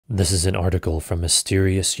This is an article from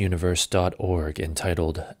MysteriousUniverse.org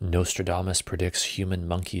entitled Nostradamus Predicts Human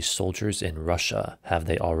Monkey Soldiers in Russia. Have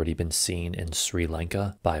They Already Been Seen in Sri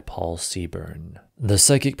Lanka? By Paul Seaburn. The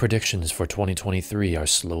psychic predictions for 2023 are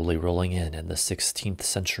slowly rolling in, and the 16th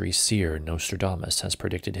century seer Nostradamus has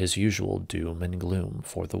predicted his usual doom and gloom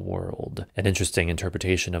for the world. An interesting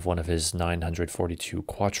interpretation of one of his 942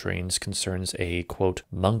 quatrains concerns a, quote,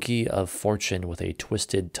 monkey of fortune with a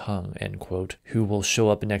twisted tongue, end quote, who will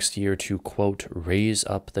show up next year to, quote, raise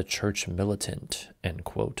up the church militant, end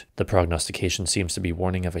quote. The prognostication seems to be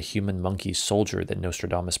warning of a human monkey soldier that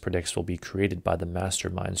Nostradamus predicts will be created by the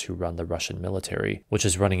masterminds who run the Russian military, which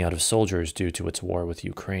is running out of soldiers due to its war with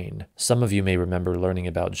Ukraine. Some of you may remember learning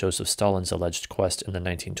about Joseph Stalin's alleged quest in the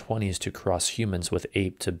 1920s to cross humans with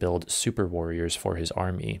ape to build super warriors for his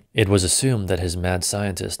army. It was assumed that his mad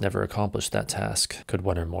scientist never accomplished that task. Could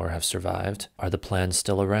one or more have survived? Are the plans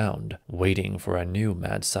still around, waiting for a new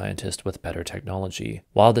mad scientist with better technology?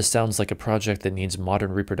 While this sounds like a project that needs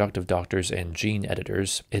modern reproductive doctors and gene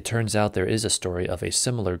editors, it turns out there is a story of a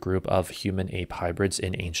similar group of human-ape hybrids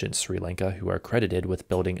in ancient Sri Lanka who are credited with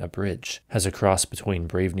building a bridge. Has a cross between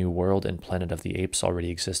Brave New World and Planet of the Apes already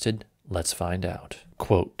existed? Let's find out.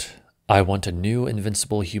 Quote, I want a new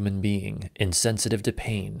invincible human being, insensitive to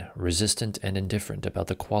pain, resistant and indifferent about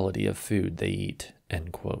the quality of food they eat,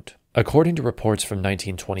 end quote. According to reports from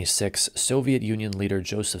 1926, Soviet Union leader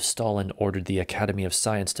Joseph Stalin ordered the Academy of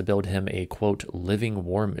Science to build him a, quote, living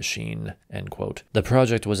war machine, end quote. The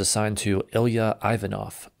project was assigned to Ilya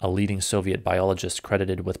Ivanov, a leading Soviet biologist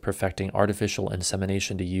credited with perfecting artificial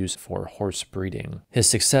insemination to use for horse breeding. His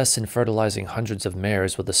success in fertilizing hundreds of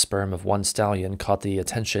mares with the sperm of one stallion caught the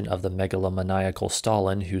attention of the megalomaniacal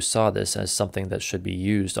Stalin, who saw this as something that should be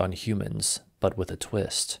used on humans, but with a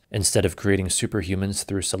twist. Instead of creating superhumans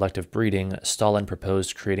through selective breeding, Stalin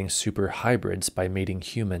proposed creating super hybrids by mating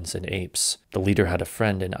humans and apes. The leader had a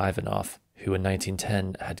friend in Ivanov, who in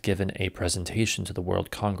 1910 had given a presentation to the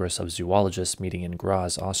World Congress of Zoologists meeting in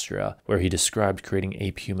Graz, Austria, where he described creating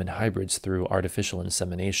ape-human hybrids through artificial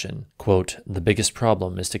insemination. Quote, the biggest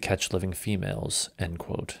problem is to catch living females, end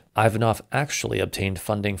quote. Ivanov actually obtained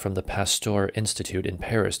funding from the Pasteur Institute in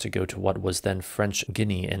Paris to go to what was then French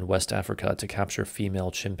Guinea in West Africa to capture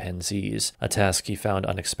female chimpanzees, a task he found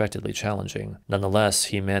unexpectedly challenging. Nonetheless,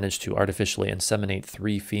 he managed to artificially inseminate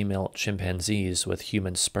 3 female chimpanzees with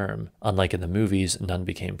human sperm. Unlike in the movies, none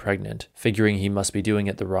became pregnant. Figuring he must be doing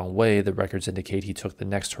it the wrong way, the records indicate he took the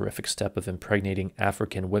next horrific step of impregnating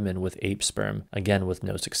African women with ape sperm, again with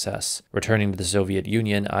no success. Returning to the Soviet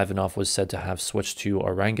Union, Ivanov was said to have switched to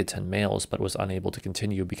orangutan males, but was unable to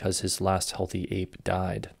continue because his last healthy ape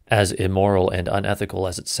died. As immoral and unethical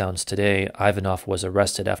as it sounds today, Ivanov was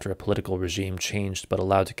arrested after a political regime changed but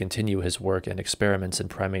allowed to continue his work and experiments in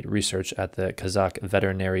primate research at the Kazakh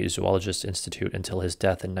Veterinary Zoologist Institute until his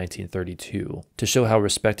death in 1932. To show how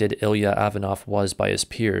respected Ilya Ivanov was by his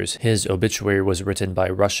peers, his obituary was written by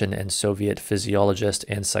Russian and Soviet physiologist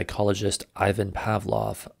and psychologist Ivan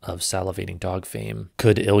Pavlov of salivating dog fame.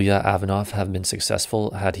 Could Ilya Ivanov have been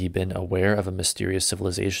successful had he been aware of a mysterious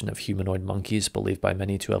civilization of humanoid monkeys believed by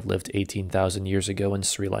many to have lived 18,000 years ago in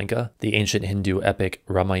Sri Lanka? The ancient Hindu epic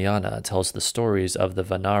Ramayana tells the stories of the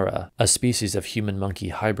Vanara, a species of human monkey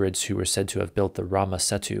hybrids who were said to have built the Rama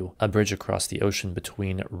Setu, a bridge across the ocean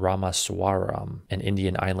between Ramaswaram, an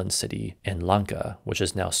Indian island city, and Lanka, which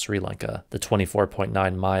is now Sri Lanka. The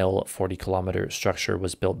 24.9-mile, 40-kilometer structure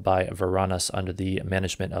was built by Varanas under the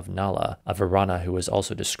management of Nala, a Varana who is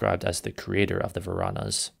also described as the creator of the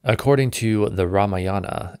Varanas. According to the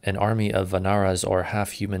Ramayana, an army of Vanaras, or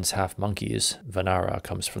half-humans, half-monkeys, Vanara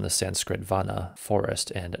comes from the Sanskrit Vana,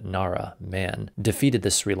 forest, and Nara, man, defeated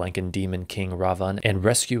the Sri Lankan demon king Ravan and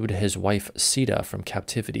rescued his wife Sita from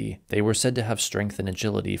captivity. They were said to have strength and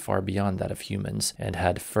agility far beyond that of humans, and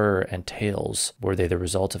had fur and tails. Were they the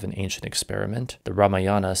result of an ancient experiment? The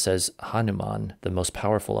Ramayana says Hanuman, the most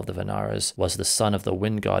powerful of the Vanaras, was the son of the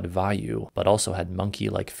wind god Vayu, but also had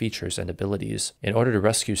monkey-like features and abilities. In order to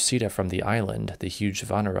rescue Sita from the island, the huge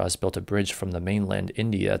Vanaras built a bridge from the mainland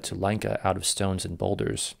India to Lanka out of stones and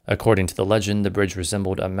boulders. According to the legend, the bridge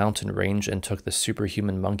resembled a mountain range and took the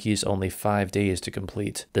superhuman monkeys only 5 days to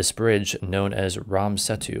complete. This bridge, known as Ram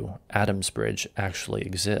Setu, Adam's Bridge, actually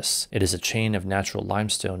exists. It is a chain of natural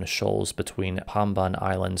limestone shoals between Pamban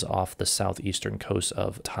Islands off the southeastern coast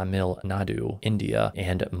of Tamil Nadu, India,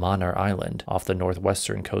 and Mannar Island off the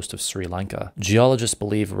northwestern coast of Sri Lanka. Geologists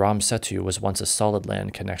believe Ram Setu was once a solid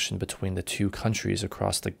land connection between the two countries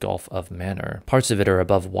across the Gulf of Mannar. Parts of it are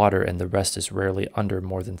above water and the rest is rarely under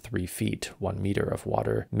more than 3 feet, 1 meter of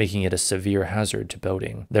water, making it a severe hazard to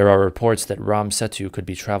boating. There are reports that Ram Setu could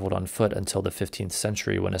be traveled on foot until the 15th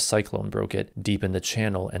century when a cyclone broke it, deepened the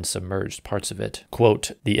channel, and submerged parts of it.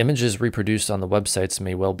 Quote, "The images reproduced on the websites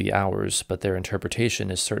may well be ours, but their interpretation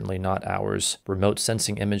is certainly not ours. Remote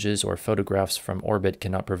sensing images or photographs from orbit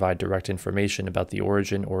cannot provide direct information about the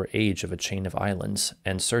origin or age of a chain of islands,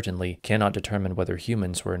 and certainly cannot determine whether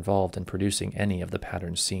humans were involved in producing any of the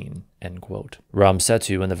patterns seen." End quote. Ram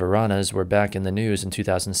Setu and the Varanas were back in the news in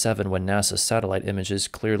 2007 when NASA's satellite images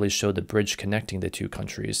clearly showed the bridge connecting the two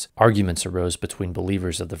countries. Arguments arose between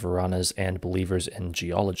believers of the Varanas and believers in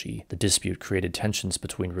geology. The dispute created tensions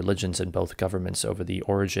between religions and both governments over the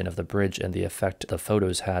origin of the bridge and the effect the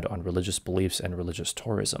photos had on religious beliefs and religious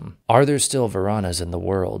tourism. Are there still Varanas in the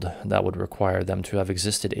world? That would require them to have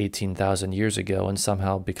existed 18,000 years ago and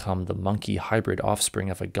somehow become the monkey hybrid offspring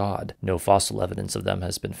of a god. No fossil evidence of them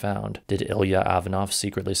has been found. Did Ilya Ivanov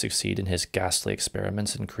secretly succeed in his ghastly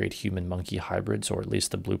experiments and create human-monkey hybrids, or at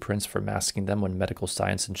least the blueprints for masking them when medical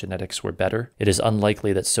science and genetics were better? It is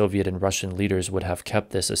unlikely that Soviet and Russian leaders would have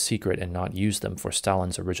kept this a secret and not used them for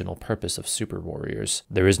Stalin's original purpose of super warriors.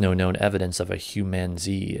 There is no known evidence of a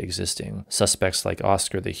human-Z existing. Suspects like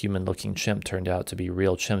Oscar the human-looking chimp turned out to be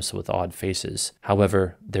real chimps with odd faces.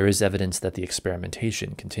 However, there is evidence that the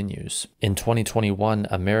experimentation continues. In 2021,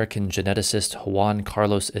 American geneticist Juan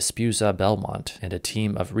Carlos Espuza Belmont and a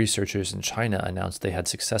team of researchers in China announced they had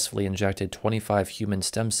successfully injected 25 human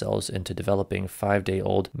stem cells into developing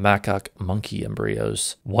 5-day-old macaque monkey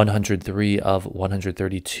embryos. 103 of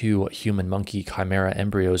 132 human-monkey chimera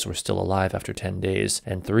embryos were still alive after 10 days,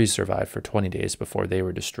 and 3 survived for 20 days before they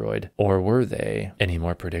were destroyed. Or were they? Any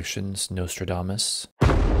more predictions, Nostradamus?